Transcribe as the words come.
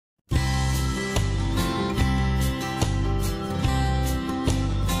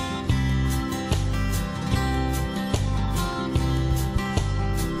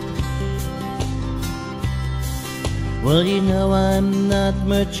Well, you know I'm not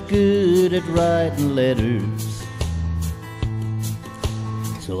much good at writing letters,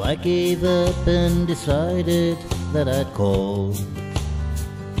 so I gave up and decided that I'd call.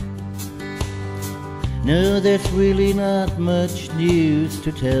 No, there's really not much news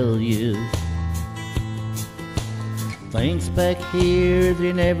to tell you. Things back here,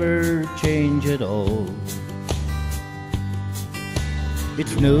 they never change at all. It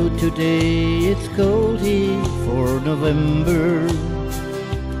snowed today, it's cold here for November,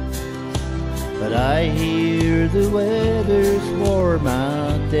 but I hear the weather's warm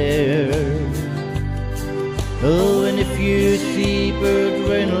out there. Oh, and if you see Burt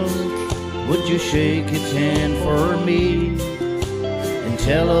Reynolds, would you shake his hand for me and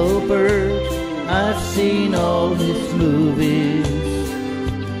tell old Burt I've seen all his movies?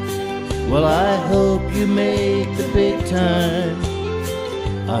 Well, I hope you make the big time,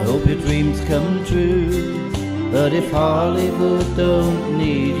 I hope your dreams come true. But if Hollywood don't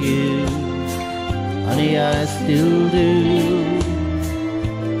need you, honey, I still do.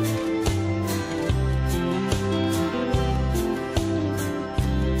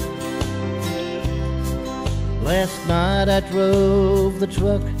 Last night I drove the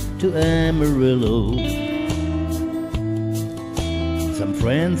truck to Amarillo. Some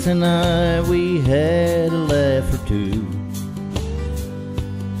friends and I, we had a laugh or two.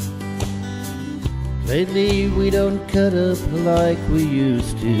 Lately we don't cut up like we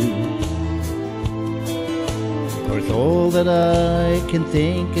used to. Of course all that I can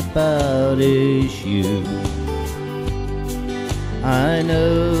think about is you. I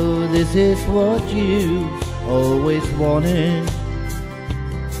know this is what you always wanted,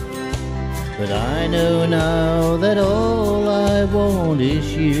 but I know now that all I want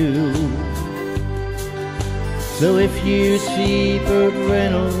is you. So if you see Burt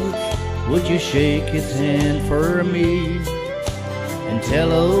Reynolds, would you shake his hand for me and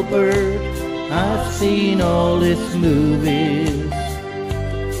tell old Burt I've seen all his movies?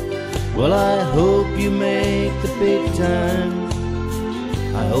 Well, I hope you make the big time,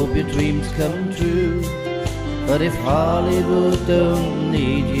 I hope your dreams come true. But if Hollywood don't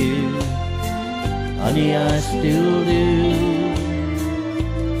need you, honey, I still do.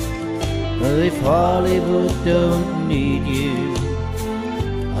 But if Hollywood don't need you,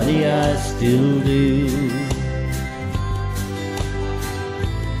 honey, I still do.